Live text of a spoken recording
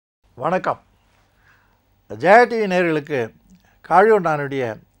வணக்கம். ஜெயா டிவி நேயர்களுக்கு காழியொண்டானுடைய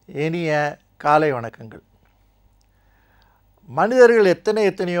இனிய காலை வணக்கங்கள். மனிதர்கள்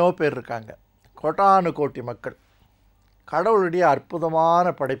எத்தனையோ பேர் இருக்காங்க, கோட்டானு கோட்டி மக்கள். கடவுளுடைய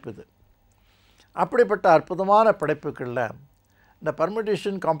அற்புதமான படைப்பு இது. அப்படிப்பட்ட அற்புதமான படைப்புகளில் இந்த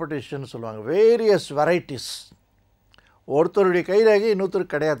பர்மிட்டேஷன் காம்படிஷன் சொல்லுவாங்க, வேரியஸ் வெரைட்டிஸ். ஒருத்தருடைய கைரேகை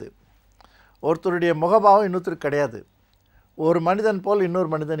இன்னொருத்தருக்கு கிடையாது, ஒருத்தருடைய முகபாவம் இன்னொருத்தருக்கு கிடையாது, ஒரு மனிதன் போல் இன்னொரு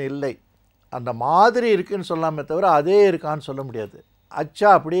மனிதன் இல்லை. அந்த மாதிரி இருக்குதுன்னு சொல்லாமே தவிர அதே இருக்கான்னு சொல்ல முடியாது. அச்சா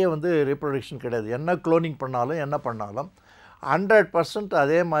அப்படியே ரீப்ரொடக்ஷன் கிடையாது. என்ன க்ளோனிங் பண்ணாலும் என்ன பண்ணாலும் 100%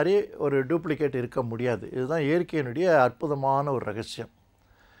 அதே மாதிரி ஒரு டூப்ளிகேட் இருக்க முடியாது. இதுதான் இயற்கையினுடைய அற்புதமான ஒரு ரகசியம்.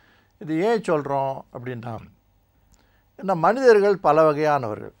 இது ஏன் சொல்கிறோம் அப்படின்னா, இந்த மனிதர்கள் பல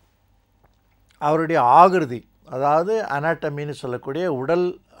வகையானவர்கள். அவருடைய ஆகிருதி, அதாவது அனாட்டமின்னு சொல்லக்கூடிய உடல்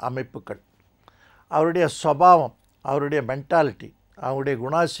அமைப்புகள், அவருடைய சுபாவம், அவருடைய மென்டாலிட்டி, அவங்களுடைய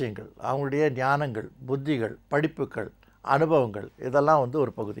குணாசியங்கள், அவங்களுடைய ஞானங்கள், புத்திகள், படிப்புகள், அனுபவங்கள், இதெல்லாம்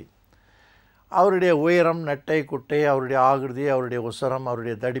ஒரு பகுதி. அவருடைய உயரம், நெட்டை, குட்டை, அவருடைய ஆகிருதி, அவருடைய உசரம்,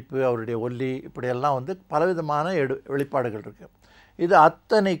 அவருடைய தடிப்பு, அவருடைய ஒல்லி, இப்படியெல்லாம் பலவிதமான வெளிப்பாடுகள் இருக்குது. இது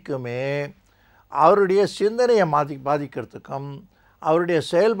அத்தனைக்குமே அவருடைய சிந்தனையை பாதிக்கிறதுக்கும், அவருடைய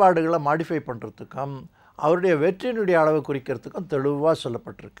செயல்பாடுகளை மாடிஃபை பண்ணுறதுக்கும், அவருடைய வெற்றியினுடைய அளவை குறிக்கிறதுக்கும் தெளிவாக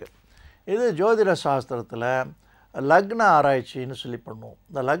சொல்லப்பட்டிருக்கு. இது ஜோதிட சாஸ்திரத்தில் லக்ன ஆராய்ச்சின்னு சொல்லி பண்ணுவோம்.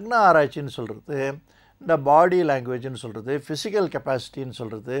 இந்த லக்ன ஆராய்ச்சின்னு சொல்கிறது இந்த பாடி லாங்குவேஜ்னு சொல்கிறது, ஃபிசிக்கல் கெப்பாசிட்டின்னு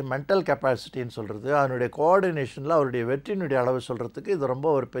சொல்கிறது, மென்டல் கெப்பாசிட்டின்னு சொல்கிறது, அதனுடைய கோஆர்டினேஷனில் அவருடைய வெற்றியினுடைய அளவு சொல்கிறதுக்கு இது ரொம்ப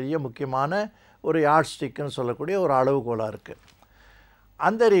ஒரு பெரிய முக்கியமான ஒரு யார்ட் ஸ்டிக்குன்னு சொல்லக்கூடிய ஒரு அளவுகோலாக இருக்குது.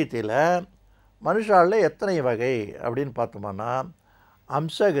 அந்த ரீதியில் மனுஷாலில் எத்தனை வகை அப்படின்னு பார்த்தோம்னா,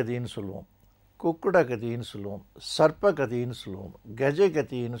 அம்சகதின்னு சொல்லுவோம், குக்குடகதின்னு சொல்லுவோம், சர்ப்பகதின்னு சொல்லுவோம்,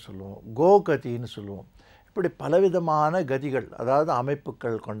 கஜகதின்னு சொல்லுவோம், கோகதின்னு சொல்லுவோம். இப்படி பலவிதமான கதிகள், அதாவது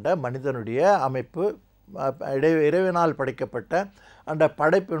அமைப்புகள் கொண்ட மனிதனுடைய அமைப்பு, இறைவனால் படைக்கப்பட்ட அந்த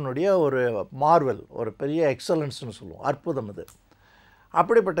படைப்பினுடைய ஒரு மார்வல், ஒரு பெரிய எக்ஸலன்ஸ்னு சொல்லுவோம், அற்புதம் இது.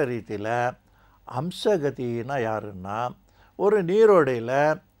 அப்படிப்பட்ட ரீதியில் அம்சகதினா யாருன்னா, ஒரு நீரோடையில்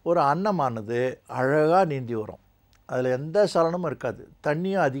ஒரு அன்னமானது அழகாக நீந்தி வரும், அதில் எந்த சலனமும் இருக்காது,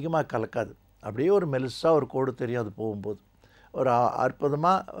 தண்ணியும் அதிகமாக கலக்காது, அப்படியே ஒரு மெலிசாக ஒரு கோடு தெரியும். அது போகும்போது ஒரு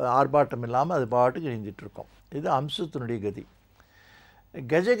அற்புதமாக ஆர்ப்பாட்டம் இல்லாமல் அது பாட்டுக்கு நீந்திட்டுருக்கோம். இது அம்சத்தினுடைய கதி.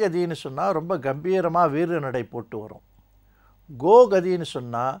 கஜகதின்னு சொன்னால் ரொம்ப கம்பீரமாக வீர நடை போட்டு வரும். கோகதின்னு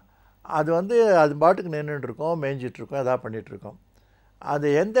சொன்னால் அது அது பாட்டுக்கு நின்றுட்டுருக்கோம், மேய்ஞ்சிட்ருக்கோம், எதாவது பண்ணிகிட்ருக்கோம். அது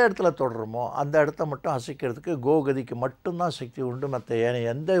எந்த இடத்துல தொடருமோ அந்த இடத்த மட்டும் அசைக்கிறதுக்கு கோகதிக்கு மட்டும்தான் சக்தி உண்டு, மற்ற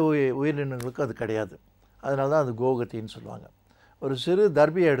எந்த உயிரினங்களுக்கும் அது கிடையாது. அதனால தான் அது கோகதின்னு சொல்லுவாங்க. ஒரு சிறு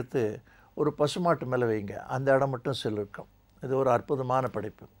தர்பியை எடுத்து ஒரு பசுமாட்டு மேலே வைங்க, அந்த இடம் மட்டும் செல்லிருக்கும். இது ஒரு அற்புதமான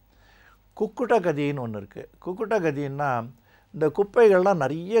படைப்பு. குக்குட்ட கதின்னு ஒன்று இருக்குது. குக்குட்ட கதின்னா இந்த குப்பைகள்லாம்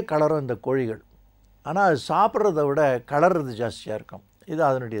நிறைய கலரும் இந்த கோழிகள், ஆனால் அது சாப்பிட்றத விட கலர்றது ஜாஸ்தியாக இருக்கும். இது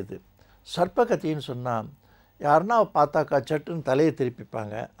அதனுடையது. சர்ப்பகத்தின்னு சொன்னால் யாருன்னா பார்த்தாக்கா சட்டுன்னு தலையை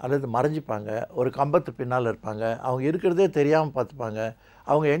திருப்பிப்பாங்க அல்லது மறைஞ்சிப்பாங்க, ஒரு கம்பத்து பின்னால் இருப்பாங்க, அவங்க இருக்கிறதே தெரியாமல் பார்த்துப்பாங்க,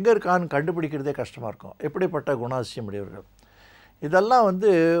 அவங்க எங்கே இருக்கான்னு கண்டுபிடிக்கிறதே கஷ்டமாக இருக்கும். எப்படிப்பட்ட குணாசியம் உடையவர்கள். இதெல்லாம்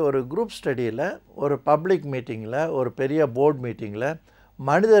ஒரு குரூப் ஸ்டடியில், ஒரு பப்ளிக் மீட்டிங்கில், ஒரு பெரிய போர்டு மீட்டிங்கில்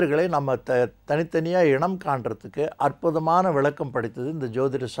மனிதர்களை நம்ம தனித்தனியாக இனம் காண்றதுக்கு அற்புதமான விளக்கம் படித்தது இந்த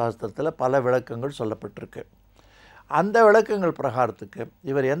ஜோதிட சாஸ்திரத்தில் பல விளக்கங்கள் சொல்லப்பட்டிருக்கு. அந்த விளக்கங்கள் பிரகாரத்துக்கு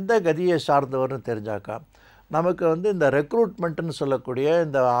இவர் எந்த கதியை சார்ந்தவர்னு தெரிஞ்சாக்கா நமக்கு இந்த ரெக்ரூட்மெண்ட்டுன்னு சொல்லக்கூடிய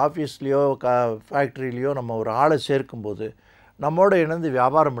இந்த ஆஃபீஸ்லேயோ ஃபேக்ட்ரிலேயோ நம்ம ஒரு ஆளை சேர்க்கும்போது, நம்மோடு இணைந்து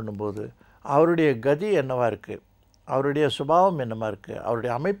வியாபாரம் பண்ணும்போது அவருடைய கதி என்னவாக இருக்குது, அவருடைய சுபாவம் என்னமா இருக்குது,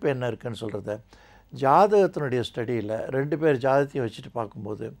 அவருடைய அமைப்பு என்ன இருக்குதுன்னு சொல்கிறத ஜாதகத்தினுடைய ஸ்டடியில் 2 பேர் ஜாதகத்தையும் வச்சுட்டு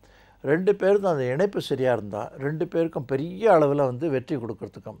பார்க்கும்போது 2 பேருக்கும் அந்த இணைப்பு சரியாக இருந்தால் 2 பேருக்கும் பெரிய அளவில் வெற்றி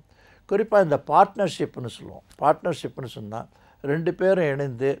கொடுக்கறதுக்கும், குறிப்பாக இந்த பார்ட்னர்ஷிப்னு சொல்லுவோம். பார்ட்னர்ஷிப்னு சொன்னால் 2 பேரும்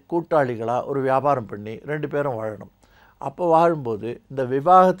இணைந்து கூட்டாளிகளாக ஒரு வியாபாரம் பண்ணி 2 பேரும் வாழணும். அப்போ வாழும்போது இந்த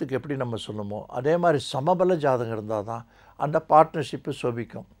விவாகத்துக்கு எப்படி நம்ம சொல்லணுமோ அதே மாதிரி சமபல ஜாதகம் இருந்தால் தான் அந்த பார்ட்னர்ஷிப்பு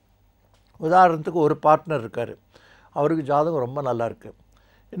சோபிக்கும். உதாரணத்துக்கு ஒரு பார்ட்னர் இருக்கார், அவருக்கு ஜாதகம் ரொம்ப நல்லா இருக்குது.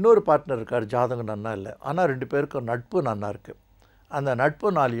 இன்னொரு பார்ட்னர் இருக்கார், ஜாதகம் நன்னா இல்லை, ஆனால் 2 பேருக்கும் நட்பு நன்னா இருக்குது. அந்த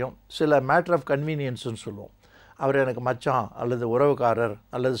நட்புனாலையும் சில மேட்டர் ஆஃப் கன்வீனியன்ஸ்னு சொல்லுவோம். அவர் எனக்கு மச்சான் அல்லது உறவுக்காரர்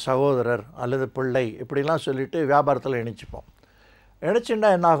அல்லது சகோதரர் அல்லது பிள்ளை இப்படிலாம் சொல்லிவிட்டு வியாபாரத்தில் இணைச்சிப்போம்.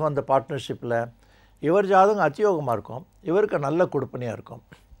 இணைச்சுன்னா என்னாகும், அந்த பார்ட்னர்ஷிப்பில் இவர் ஜாதகம் அத்தியோகமாக இருக்கும், இவருக்கு நல்ல கொடுப்பனையாக இருக்கும்,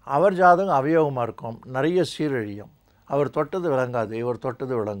 அவர் ஜாதகம் அவயோகமாக இருக்கும், நிறைய சீரழியும், அவர் தொட்டது விளங்காது, இவர்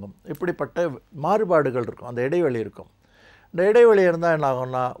தொட்டது விளங்கும். இப்படிப்பட்ட மாறுபாடுகள் இருக்கும், அந்த இடைவெளி இருக்கும். இந்த இடைவெளி இருந்தால் என்ன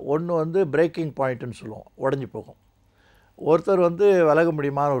ஆகும்னா, ஒன்று பிரேக்கிங் பாயிண்ட்டுன்னு சொல்லுவோம், உடஞ்சி போகும். ஒருத்தர் வந்து விலக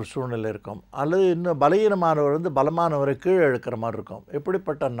முடியுமான ஒரு சூழ்நிலை இருக்கும், அல்லது இன்னும் பலகீனமானவர் வந்து பலமானவரை கீழே இழுக்கிற மாதிரி இருக்கும்.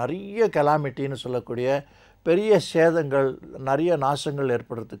 இப்படிப்பட்ட நிறைய கெலாமிட்டின்னு சொல்லக்கூடிய பெரிய சேதங்கள், நிறைய நாசங்கள்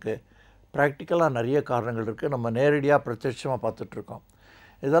ஏற்படுறதுக்கு ப்ராக்டிக்கலாக நிறைய காரணங்கள் இருக்குது. நம்ம நேரடியாக பிரத்யட்சமாக பார்த்துட்ருக்கோம்.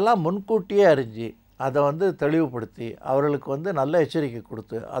 இதெல்லாம் முன்கூட்டியே அறிஞ்சு அதை வந்து தெளிவுபடுத்தி அவர்களுக்கு வந்து நல்ல எச்சரிக்கை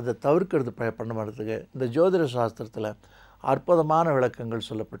கொடுத்து அதை தவிர்க்கிறது பண்ணுறதுக்கு இந்த ஜோதிட சாஸ்திரத்தில் அற்புதமான விளக்கங்கள்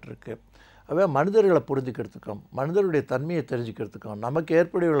சொல்லப்பட்டிருக்கு. அவை மனிதர்களை புரிஞ்சுக்கிறதுக்கும், மனிதருடைய தன்மையை தெரிஞ்சுக்கிறதுக்கும், நமக்கு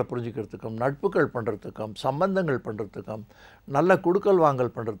ஏற்புடையவர்களை புரிஞ்சுக்கிறதுக்கும், நட்புகள் பண்ணுறதுக்கும், சம்பந்தங்கள் பண்ணுறதுக்கும், நல்ல குடுக்கல்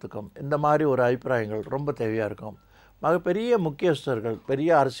வாங்கல் பண்ணுறதுக்கும் இந்த மாதிரி ஒரு அபிப்பிராயங்கள் ரொம்ப தேவையாக இருக்கும். பெரிய முக்கியஸ்தர்கள்,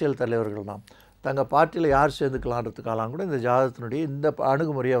 பெரிய அரசியல் தலைவர்கள் தான் தங்கள் பார்ட்டியில் யார் சேர்ந்துக்கலான்றதுக்கெல்லாம் கூட இந்த ஜாதகத்தினுடைய இந்த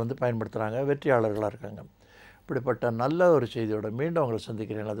அணுகுமுறையை வந்து பயன்படுத்துகிறாங்க, வெற்றியாளர்களாக இருக்காங்க. இப்படிப்பட்ட நல்ல ஒரு செய்தியோடு மீண்டும் உங்களை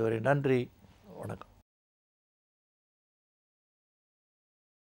சந்திக்கிறேன். அதுவரை நன்றி, வணக்கம்.